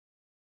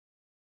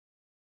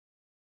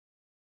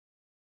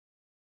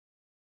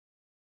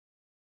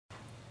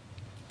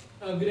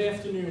Good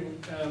afternoon.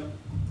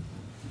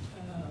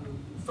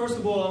 First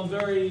of all, I'm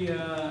very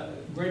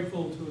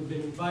grateful to have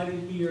been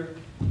invited here,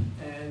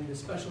 and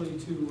especially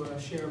to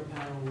share a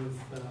panel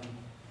with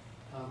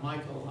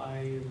Michael.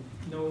 I've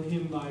known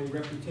him by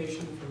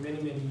reputation for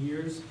many, many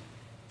years,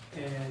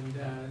 and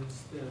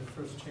it's the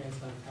first chance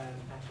I've had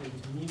actually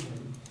to meet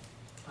him.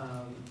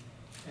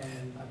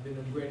 And I've been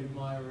a great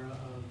admirer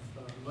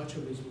of much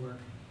of his work,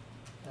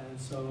 and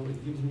so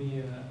it gives me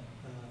a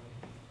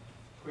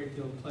great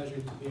deal of pleasure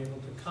to be able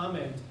to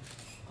comment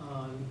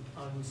on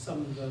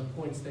some of the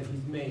points that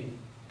he's made.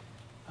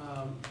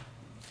 And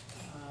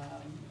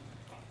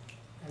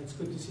it's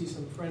good to see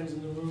some friends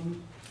in the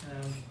room.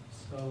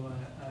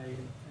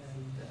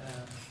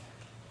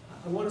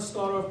 I want to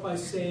start off by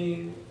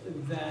saying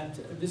that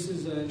this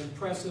is an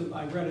impressive,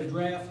 I read a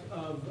draft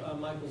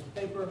of Michael's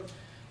paper,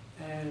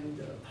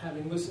 and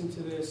having listened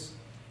to this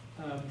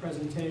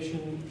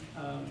presentation,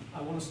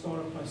 I want to start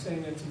off by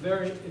saying that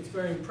it's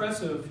very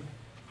impressive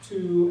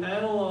to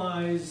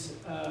analyze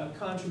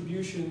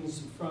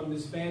contributions from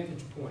this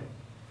vantage point,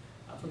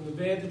 from the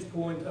vantage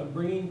point of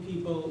bringing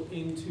people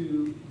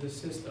into the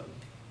system.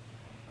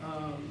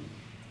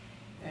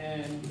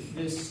 And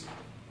this,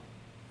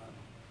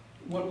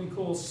 what we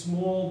call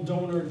small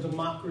donor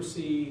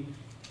democracy,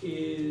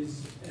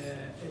 is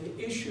an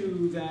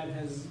issue that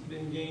has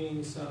been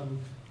gaining some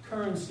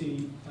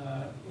currency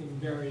in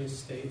various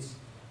states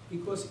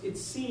because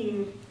it's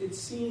seen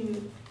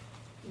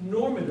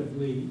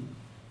normatively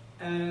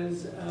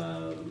as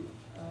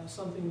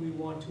something we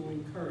want to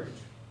encourage.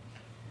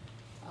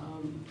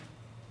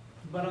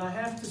 But I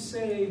have to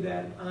say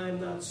that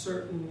I'm not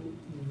certain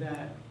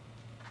that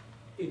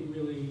it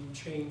really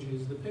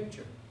changes the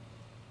picture.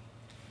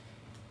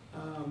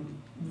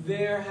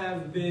 There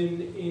have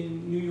been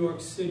in New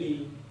York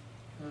City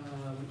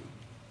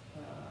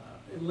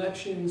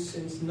elections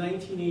since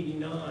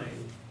 1989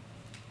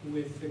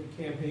 with the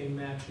campaign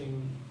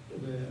matching,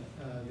 the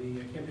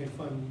campaign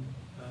fund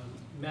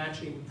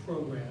matching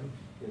program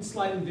in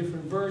slightly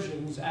different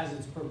versions as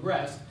it's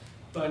progressed,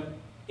 but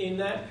in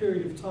that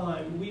period of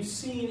time, we've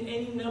seen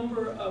any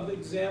number of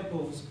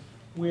examples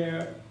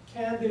where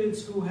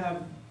candidates who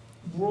have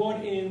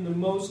brought in the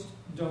most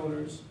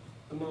donors,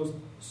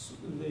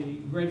 the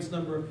greatest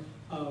number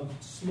of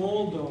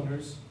small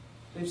donors,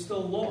 they've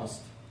still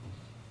lost.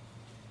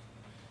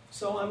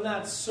 So I'm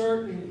not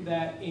certain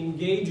that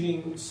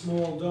engaging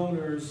small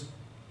donors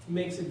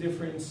makes a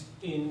difference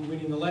in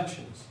winning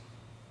elections.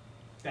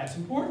 That's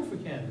important for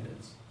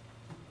candidates.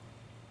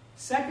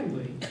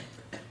 Secondly,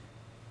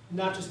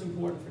 not just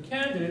important for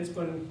candidates,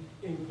 but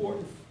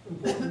important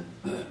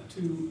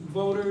to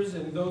voters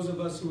and those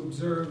of us who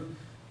observe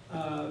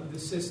the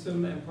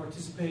system and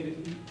participate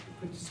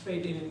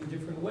in it in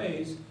different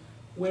ways.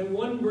 When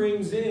one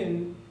brings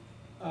in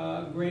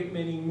a great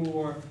many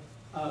more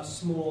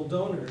small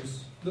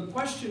donors, the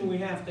question we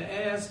have to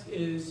ask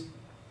is,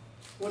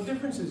 what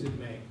difference does it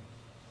make?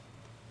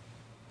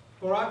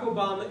 Barack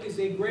Obama is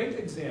a great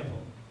example.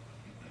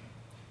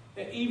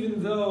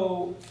 Even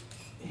though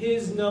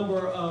his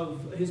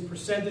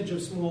percentage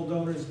of small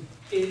donors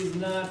is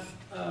not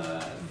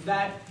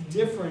that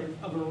different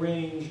of a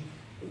range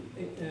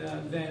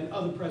than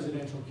other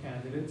presidential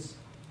candidates,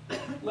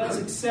 let's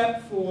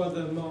accept for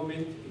the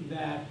moment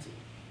that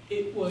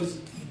it was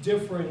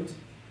different,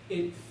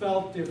 it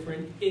felt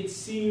different, it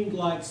seemed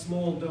like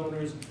small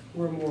donors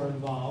were more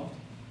involved.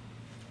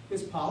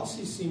 His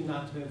policies seem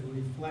not to have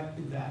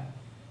reflected that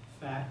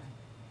fact.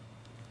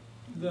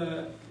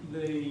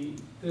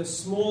 The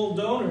small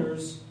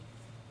donors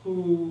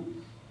who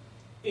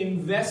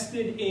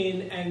invested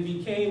in and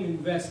became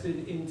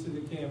invested into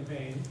the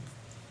campaign,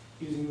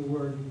 using the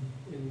word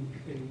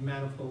in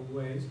manifold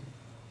ways,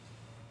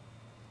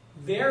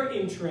 their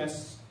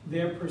interests,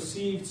 their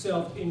perceived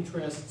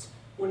self-interests,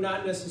 were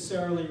not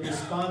necessarily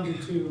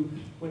responded to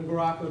when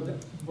Barack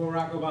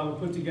Obama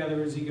put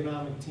together his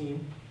economic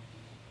team,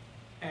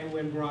 and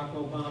when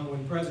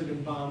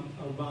President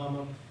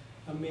Obama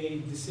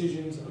made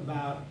decisions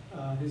about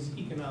his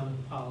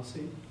economic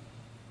policy.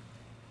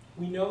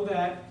 We know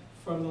that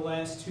from the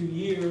last 2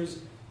 years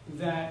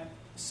that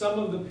some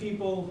of the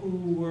people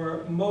who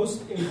were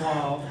most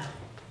involved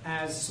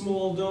as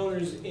small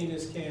donors in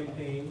his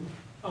campaign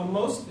are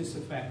most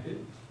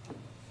disaffected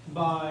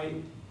by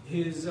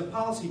his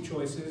policy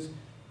choices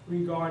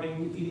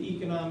regarding the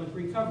economic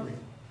recovery.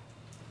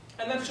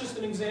 And that's just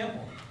an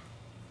example.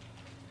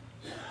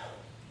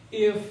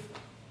 If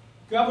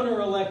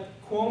Governor-elect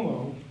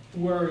Cuomo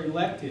were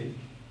elected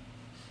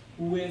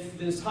with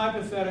this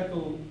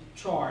hypothetical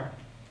chart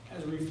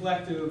as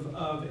reflective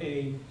of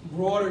a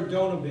broader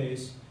donor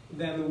base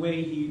than the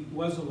way he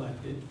was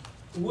elected,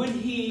 would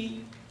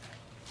he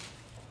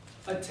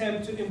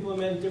attempt to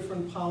implement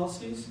different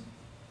policies?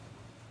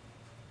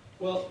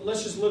 Well,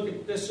 let's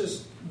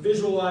just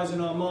visualize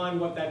in our mind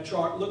what that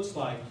chart looks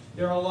like.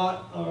 There are a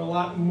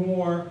lot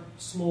more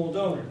small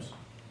donors.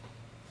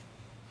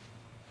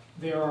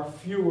 There are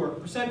fewer,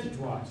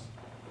 percentage-wise.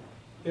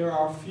 There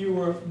are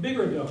fewer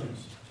bigger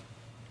donors.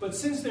 But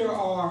since there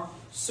are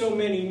so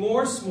many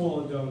more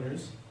smaller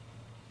donors,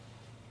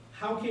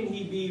 how can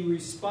he be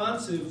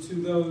responsive to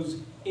those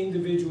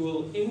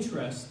individual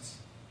interests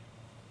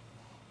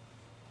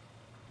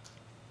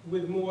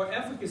with more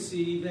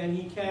efficacy than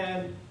he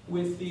can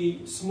with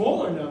the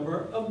smaller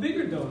number of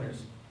bigger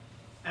donors?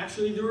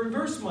 Actually, the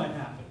reverse might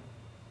happen,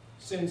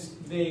 since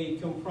they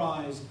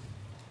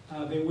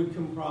would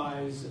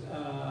comprise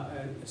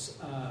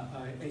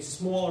a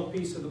smaller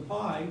piece of the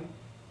pie.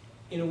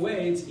 In a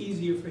way, it's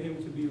easier for him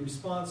to be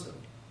responsive.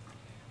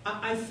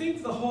 I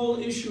think the whole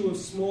issue of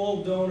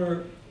small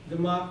donor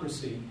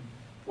democracy,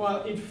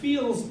 while it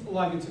feels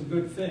like it's a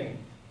good thing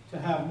to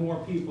have more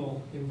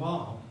people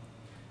involved,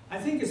 I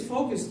think is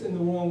focused in the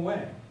wrong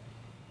way.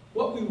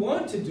 What we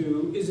want to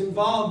do is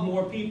involve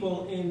more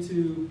people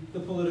into the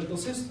political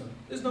system.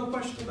 There's no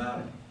question about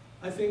it.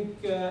 I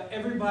think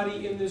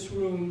everybody in this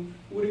room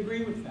would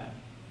agree with that.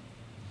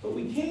 But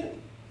we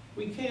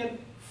can't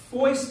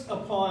foist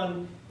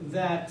upon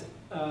that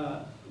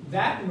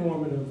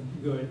normative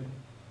good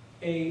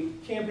a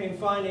campaign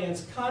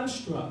finance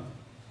construct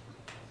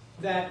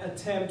that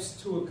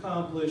attempts to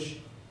accomplish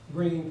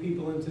bringing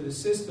people into the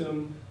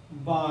system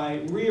by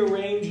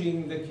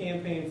rearranging the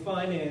campaign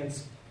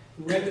finance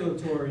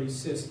regulatory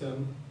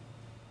system,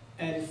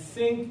 and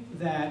think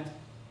that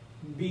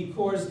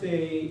because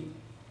we've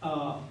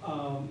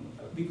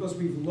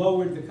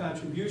lowered the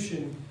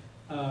contribution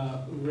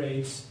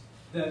rates,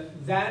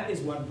 that is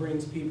what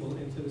brings people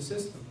into the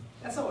system.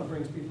 That's not what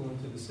brings people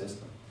into the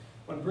system.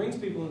 What brings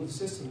people into the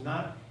system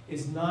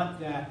is not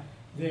that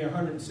their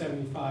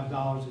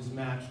 $175 is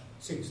matched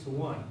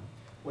 6-1.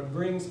 What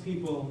brings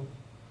people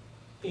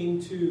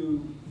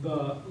into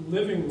the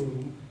living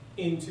room,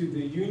 into the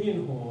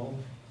union hall,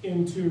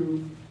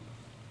 into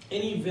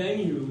any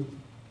venue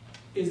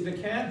is the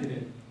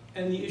candidate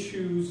and the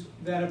issues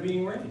that are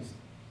being raised.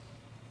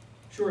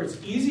 Sure, it's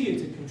easier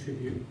to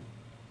contribute,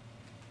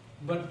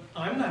 but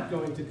I'm not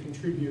going to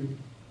contribute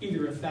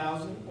either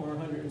 $1,000 or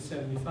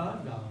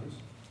 $175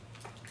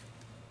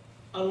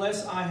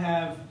 unless I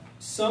have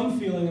some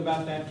feeling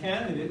about that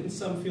candidate and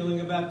some feeling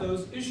about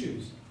those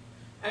issues.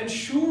 And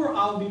sure,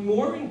 I'll be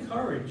more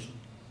encouraged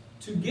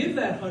to give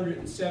that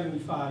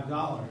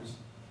 $175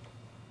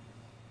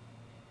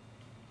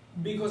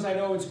 because I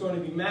know it's going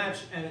to be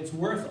matched and it's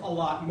worth a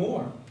lot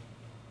more.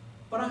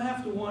 But I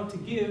have to want to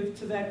give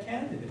to that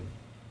candidate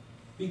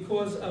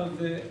because of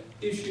the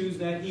issues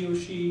that he or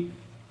she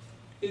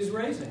is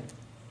raising.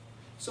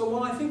 So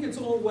while I think it's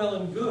all well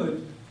and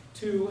good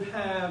to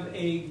have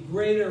a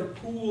greater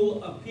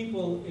pool of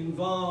people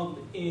involved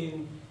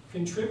in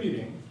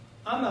contributing,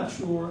 I'm not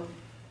sure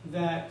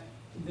that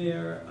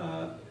there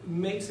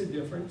makes a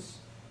difference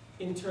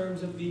in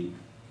terms of the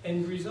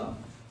end result.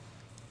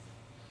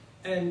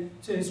 And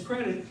to his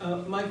credit,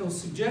 Michael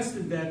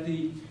suggested that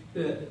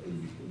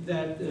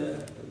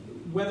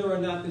whether or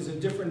not there's a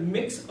different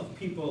mix of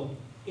people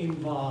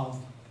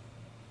involved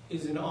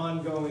is an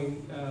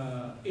ongoing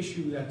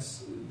issue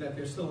that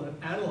they're still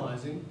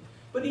analyzing.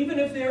 But even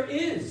if there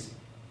is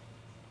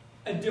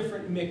a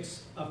different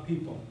mix of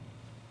people,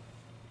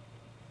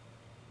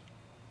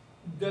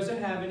 does it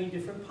have any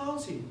different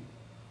policy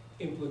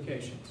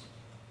implications?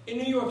 In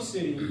New York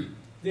City,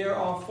 there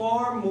are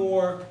far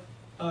more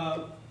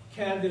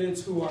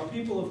candidates who are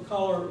people of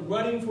color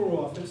running for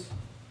office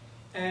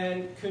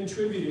and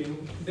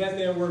contributing than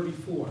there were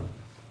before.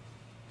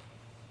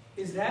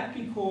 Is that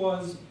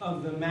because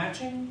of the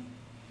matching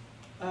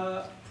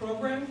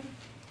program,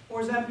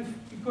 or is that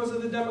because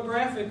of the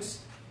demographics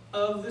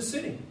of the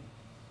city?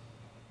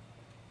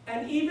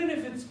 And even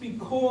if it's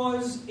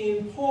because,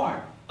 in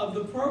part, of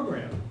the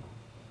program,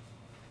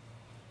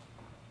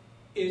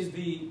 is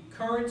the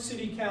current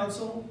city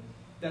council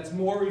that's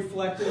more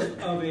reflective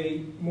of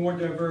a more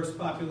diverse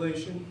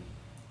population,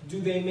 do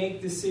they make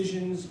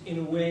decisions in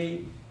a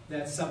way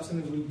that's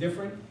substantively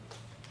different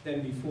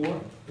than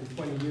before, than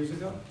 20 years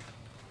ago?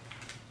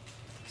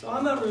 So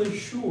I'm not really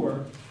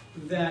sure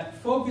that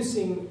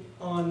focusing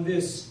on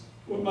this,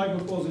 what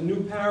Michael calls a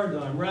new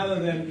paradigm, rather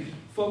than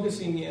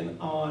focusing in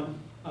on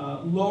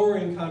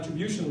lowering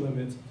contribution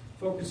limits,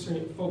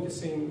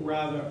 focusing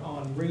rather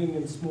on bringing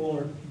in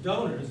smaller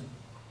donors,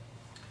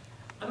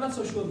 I'm not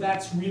so sure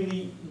that's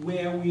really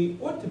where we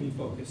ought to be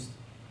focused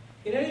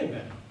in any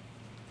event.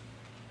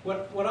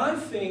 What I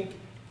think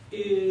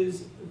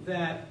is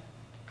that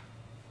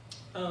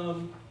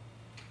to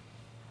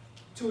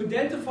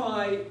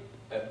identify,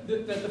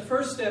 that the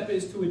first step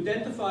is to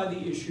identify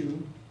the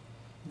issue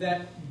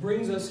that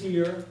brings us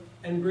here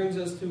and brings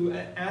us to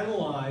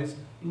analyze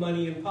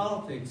money in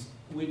politics,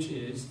 which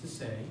is to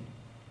say,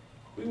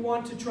 we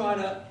want to try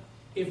to,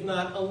 if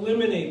not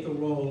eliminate the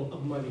role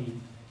of money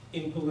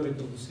in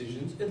political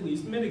decisions, at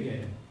least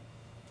mitigate it.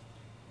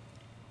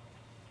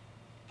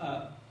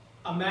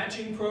 A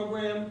matching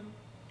program,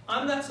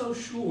 I'm not so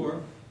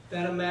sure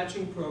that a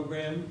matching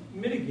program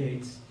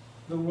mitigates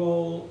the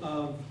role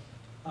of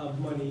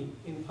money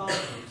in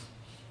politics.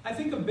 I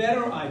think a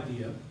better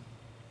idea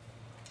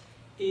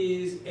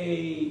is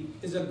a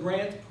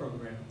grant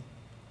program,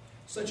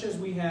 such as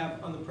we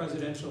have on the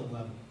presidential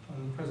level.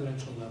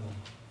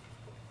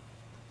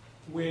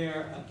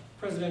 where a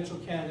presidential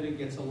candidate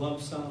gets a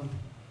lump sum,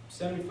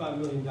 $75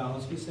 million,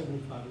 here's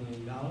 $75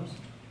 million,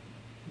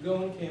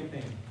 go and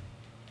campaign,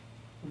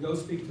 go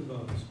speak to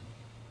voters,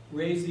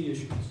 raise the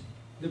issues,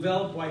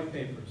 develop white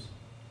papers.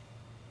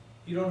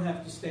 You don't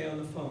have to stay on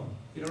the phone.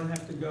 You don't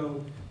have to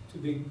go to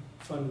big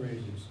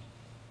fundraisers.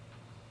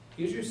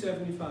 Here's your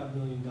 $75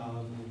 million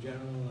in the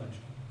general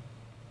election.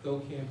 Go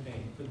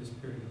campaign for this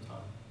period of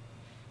time.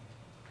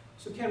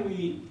 So can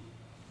we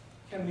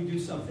do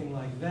something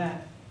like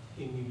that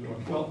in New York?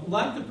 Well,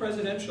 like the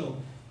presidential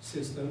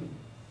system,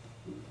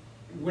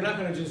 we're not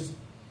going to just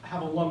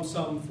have a lump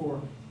sum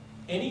for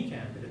any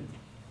candidate.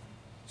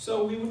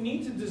 So we would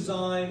need to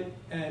design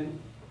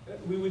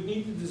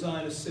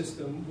a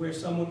system where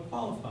someone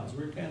qualifies,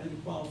 where a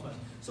candidate qualifies.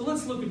 So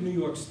let's look at New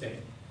York State.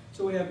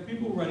 So we have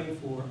people running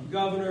for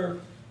governor,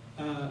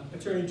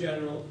 attorney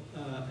general,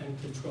 and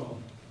control.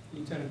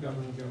 Lieutenant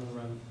governor and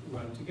governor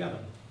run together.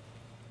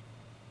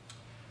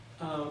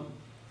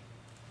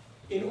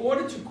 In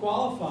order to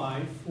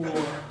qualify for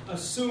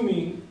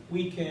assuming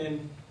we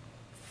can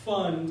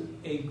fund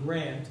a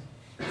grant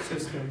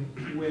system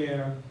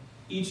where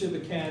each of the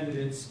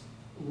candidates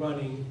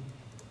running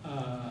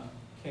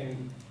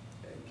can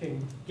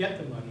get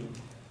the money,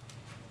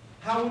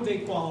 how would they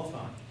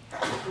qualify?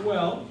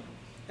 Well,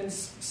 and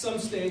some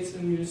states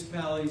and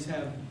municipalities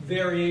have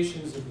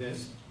variations of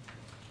this.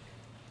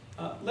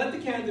 Let the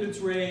candidates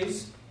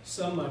raise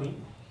some money,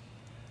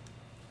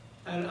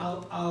 and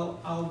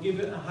I'll give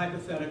it a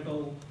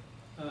hypothetical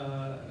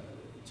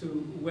to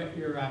whet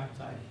your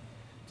appetite,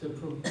 to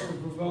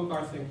provoke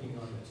our thinking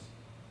on this.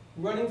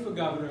 Running for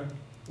governor,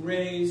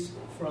 raise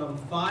from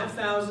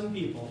 5,000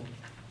 people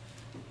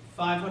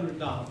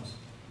 $500.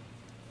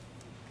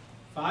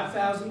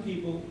 5,000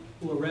 people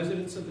who are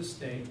residents of the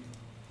state,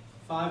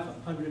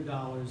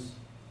 $500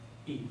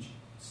 each.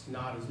 It's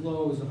not as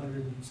low as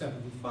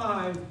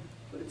 $175,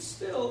 but it's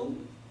still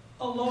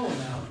a low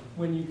amount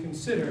when you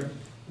consider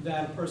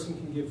that a person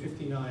can give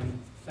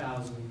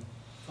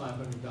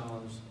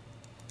 $59,500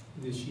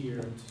 this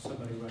year to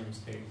somebody running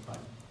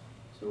statewide.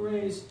 So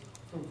raise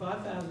from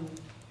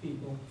 5,000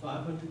 people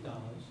 $500.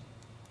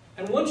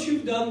 And once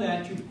you've done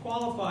that, you've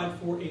qualified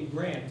for a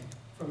grant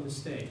from the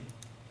state.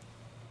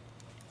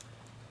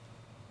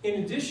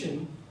 In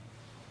addition,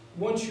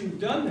 once you've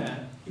done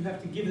that, you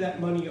have to give that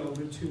money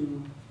over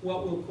to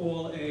what we'll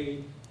call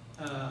a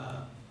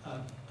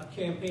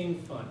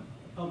campaign fund,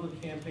 a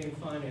public campaign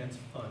finance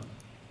fund.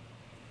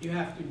 You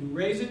have to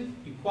raise it,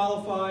 you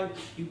qualify,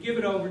 you give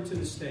it over to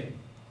the state.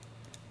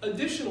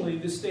 Additionally,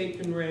 the state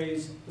can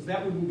raise, because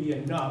that wouldn't be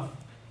enough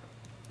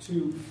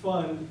to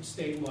fund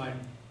statewide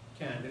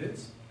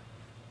candidates,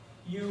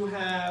 you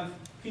have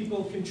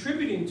people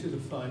contributing to the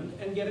fund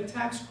and get a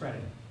tax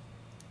credit.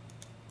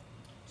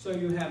 So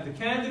you have the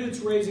candidates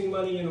raising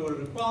money in order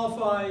to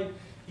qualify,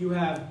 you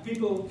have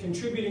people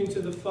contributing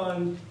to the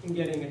fund and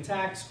getting a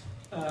tax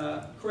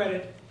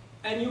credit,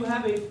 and you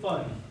have a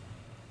fund.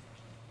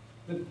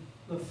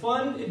 The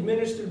fund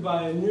administered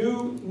by a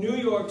new New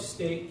York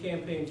State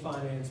Campaign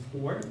Finance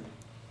Board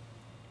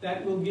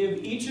that will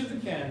give each of the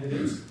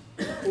candidates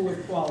who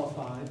have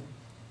qualified,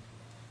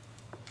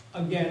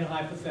 again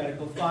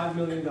hypothetical, $5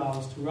 million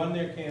to run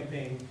their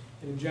campaign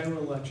in a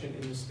general election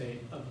in the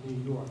state of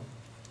New York.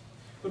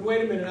 But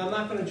wait a minute, I'm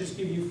not going to just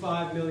give you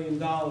 $5 million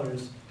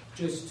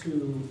just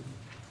to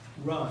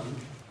run.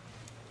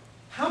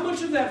 How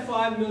much of that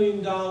 $5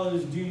 million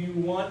do you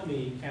want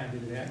me,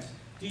 candidate X,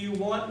 do you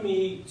want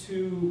me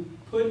to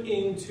put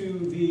into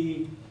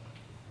the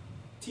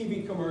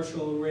TV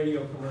commercial,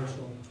 radio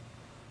commercial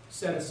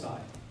set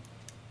aside?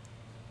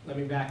 Let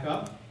me back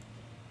up.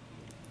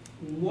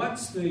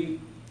 What's the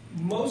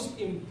most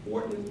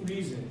important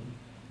reason,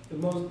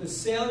 the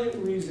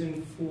salient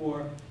reason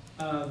for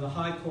the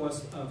high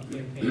cost of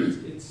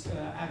campaigns? It's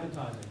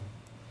advertising.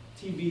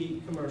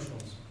 TV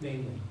commercials,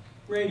 mainly.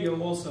 Radio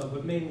also,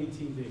 but mainly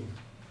TV.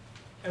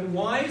 And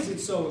why is it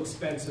so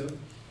expensive?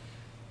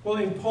 Well,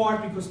 in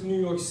part because the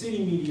New York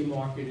City media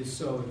market is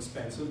so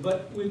expensive,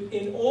 but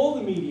in all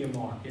the media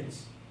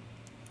markets,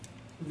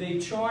 they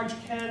charge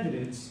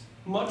candidates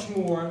much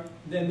more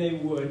than they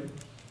would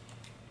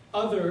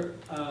other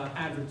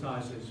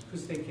advertisers,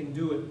 because they can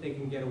do it, they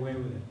can get away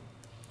with it,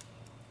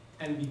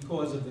 and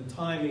because of the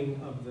timing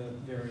of the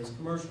various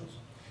commercials.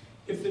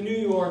 If the New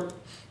York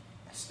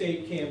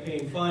State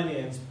Campaign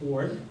Finance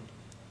Board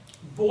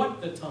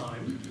bought the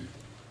time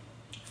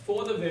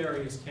for the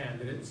various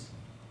candidates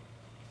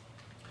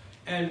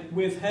and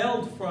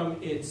withheld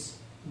from its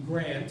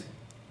grant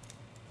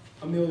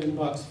 $1 million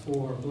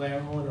for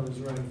Blair Horner, who's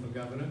running for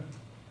governor,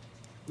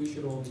 we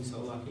should all be so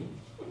lucky.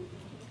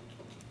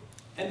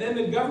 And then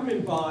the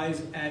government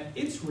buys at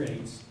its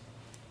rates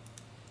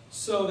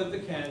so that the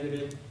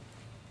candidate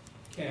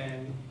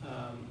can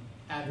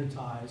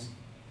advertise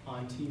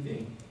on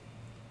TV.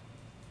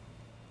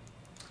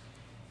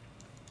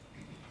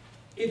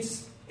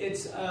 It's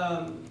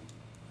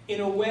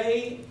in a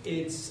way,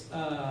 it's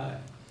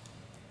a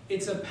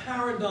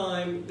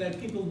paradigm that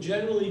people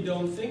generally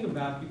don't think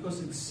about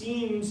because it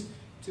seems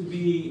to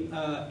be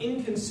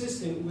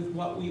inconsistent with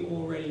what we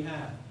already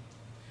have.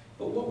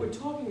 But what we're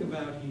talking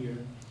about here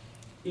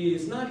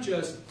is not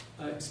just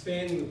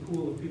expanding the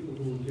pool of people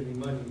who are giving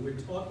money. We're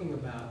talking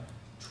about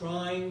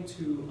trying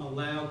to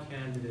allow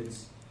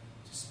candidates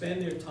to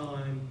spend their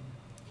time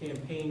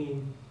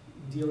campaigning,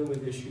 dealing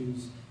with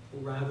issues,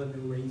 rather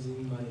than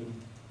raising money,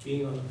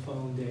 being on the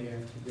phone day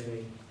after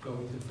day,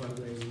 going to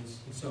fundraisers,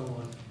 and so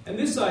on. And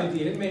this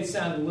idea, it may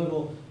sound a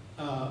little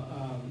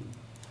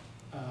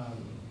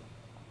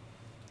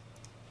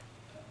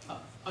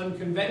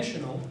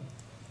unconventional.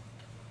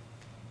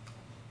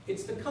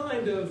 It's the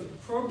kind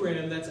of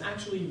program that's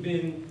actually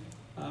been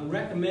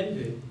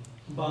recommended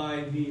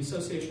by the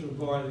Association of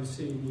Bar of the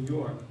City of New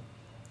York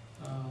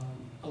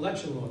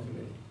Election Law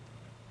Committee,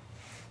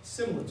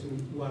 similar to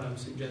what I'm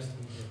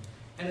suggesting here.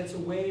 And it's a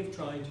way of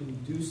trying to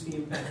reduce the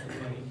impact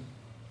of money.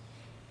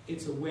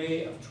 It's a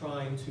way of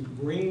trying to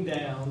bring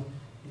down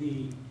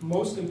the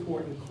most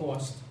important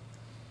cost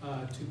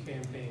to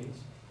campaigns.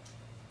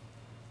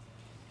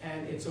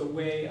 And it's a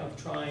way of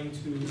trying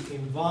to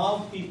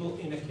involve people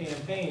in a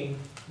campaign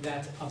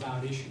that's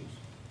about issues.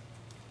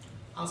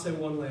 I'll say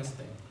one last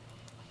thing,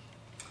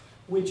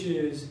 which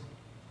is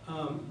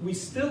we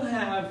still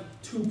have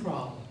two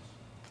problems.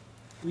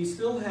 We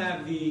still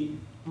have the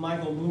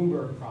Michael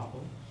Bloomberg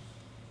problem,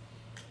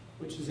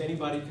 which is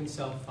anybody can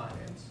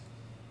self-finance,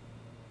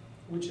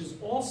 which is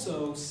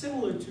also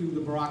similar to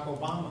the Barack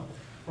Obama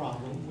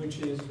problem, which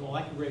is, well,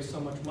 I can raise so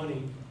much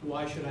money,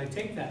 why should I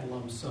take that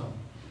lump sum?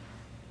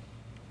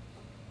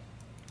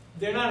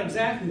 They're not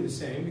exactly the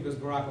same, because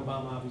Barack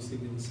Obama obviously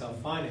didn't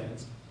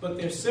self-finance, but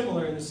they're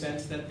similar in the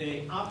sense that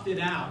they opted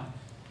out,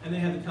 and they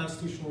have the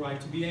constitutional right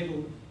to be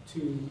able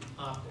to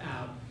opt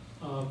out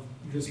of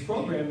this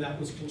program that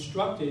was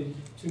constructed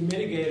to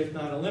mitigate, if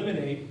not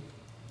eliminate,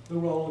 the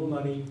role of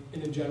money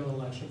in the general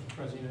election for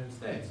President of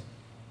the United States.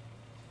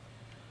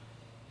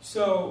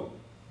 So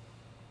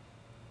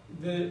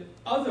the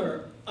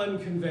other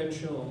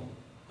unconventional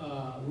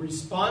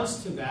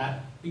response to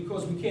that,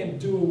 because we can't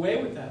do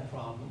away with that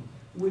problem,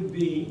 would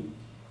be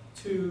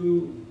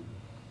to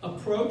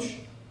approach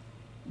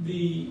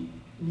the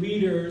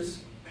leaders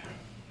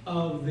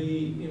of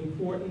the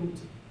important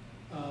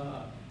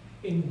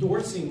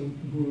endorsing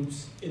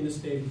groups in the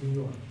state of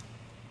New York,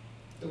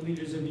 the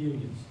leaders of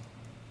unions,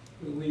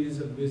 the leaders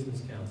of business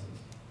councils,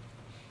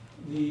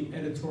 the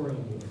editorial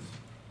boards,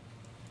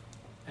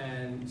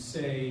 and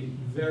say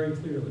very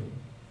clearly,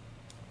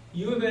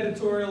 you have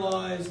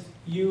editorialized,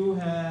 you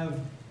have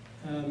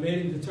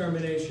made a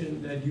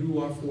determination that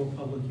you are for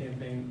public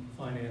campaign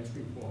finance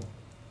reform.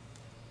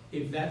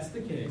 If that's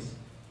the case,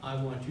 I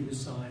want you to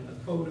sign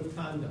a code of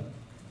conduct.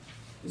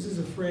 This is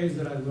a phrase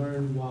that I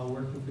learned while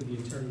working for the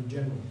Attorney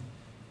General.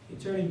 The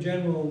Attorney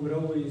General would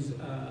always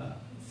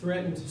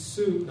threaten to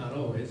sue, not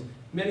always,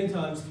 many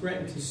times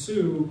threaten to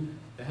sue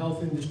the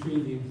health industry,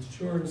 the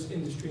insurance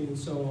industry, and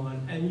so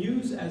on, and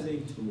use as a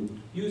tool,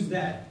 use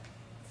that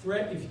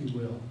threat, if you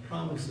will,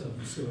 promise of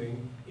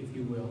suing, if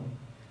you will,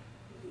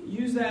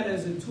 use that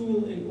as a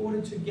tool in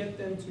order to get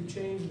them to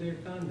change their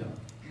conduct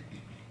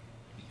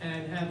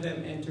and have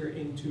them enter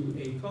into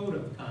a code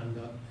of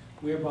conduct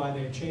whereby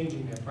they're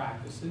changing their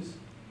practices,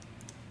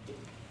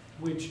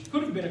 which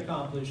could have been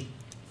accomplished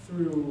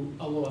through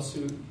a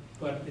lawsuit,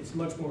 but it's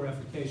much more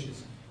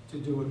efficacious to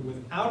do it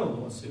without a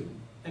lawsuit.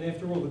 And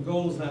after all, the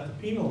goal is not to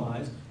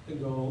penalize, the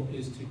goal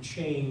is to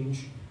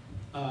change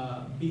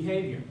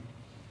behavior.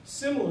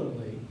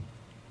 Similarly,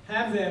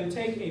 have them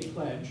take a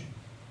pledge,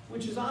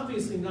 which is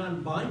obviously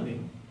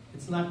non-binding,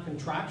 it's not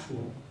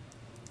contractual,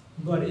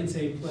 but it's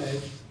a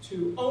pledge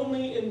to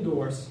only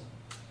endorse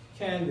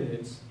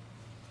candidates.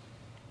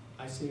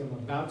 I see I'm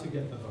about to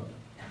get the hook.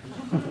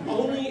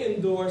 Only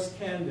endorse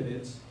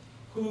candidates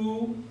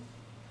who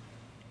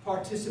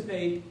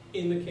participate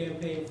in the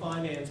campaign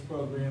finance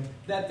program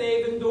that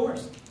they've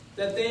endorsed,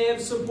 that they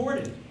have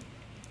supported,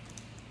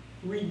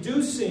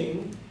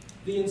 reducing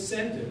the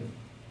incentive,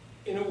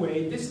 in a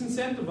way,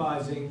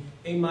 disincentivizing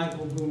a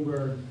Michael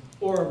Bloomberg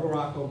or a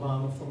Barack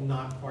Obama from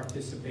not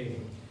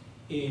participating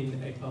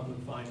in a public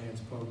finance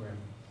program.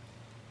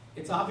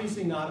 It's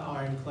obviously not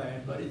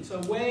ironclad, but it's a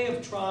way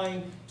of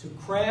trying to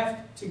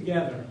craft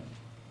together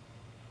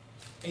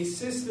a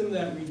system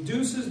that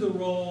reduces the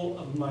role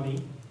of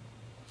money,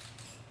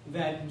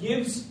 that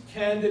gives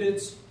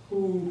candidates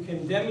who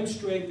can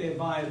demonstrate their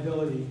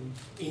viability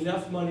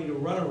enough money to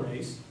run a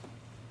race,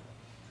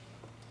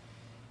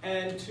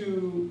 and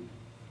to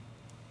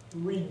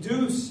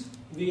reduce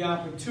the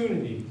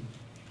opportunity,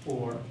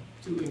 or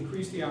to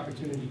increase the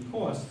opportunity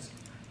costs,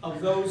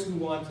 of those who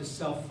want to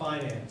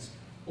self-finance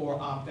or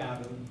opt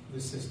out of the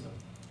system.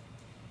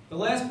 The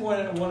last point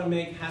I want to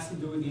make has to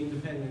do with the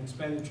independent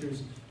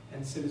expenditures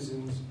and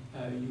Citizens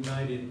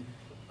United.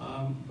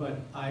 But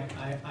I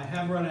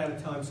have run out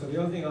of time, so the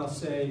only thing I'll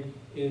say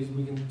is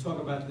we can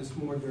talk about this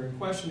more during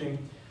questioning,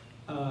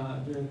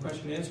 during the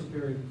question and answer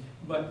period.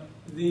 But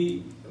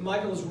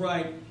Michael is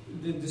right,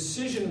 the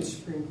decision of the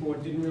Supreme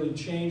Court didn't really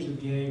change the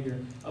behavior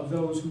of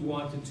those who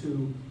wanted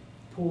to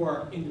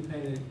pour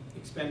independent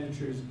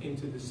expenditures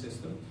into the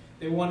system.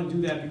 They want to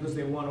do that because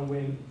they want to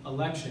win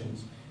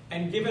elections.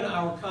 And given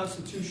our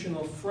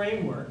constitutional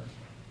framework,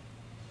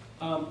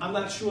 I'm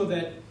not sure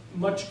that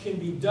much can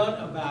be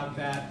done about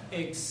that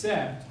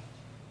except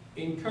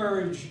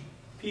encourage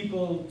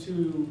people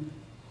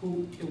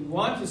who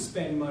want to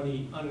spend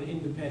money on an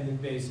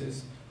independent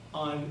basis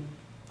in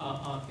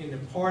a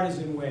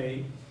partisan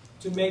way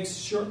to make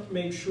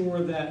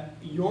sure that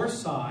your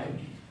side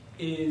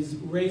is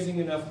raising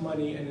enough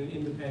money in an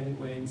independent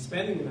way and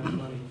spending enough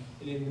money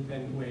in an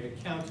independent way to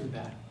counter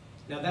that.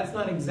 Now, that's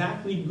not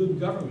exactly good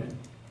government,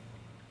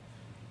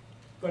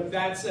 but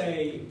that's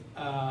a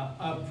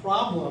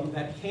problem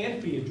that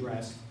can't be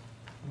addressed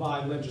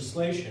by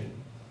legislation,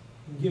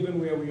 given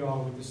where we are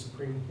with the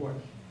Supreme Court.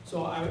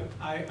 So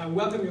I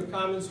welcome your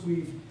comments.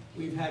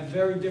 We've had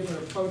very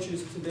different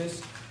approaches to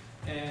this,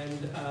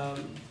 and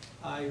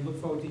I look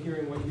forward to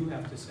hearing what you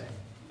have to say.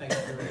 Thank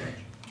you very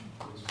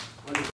much.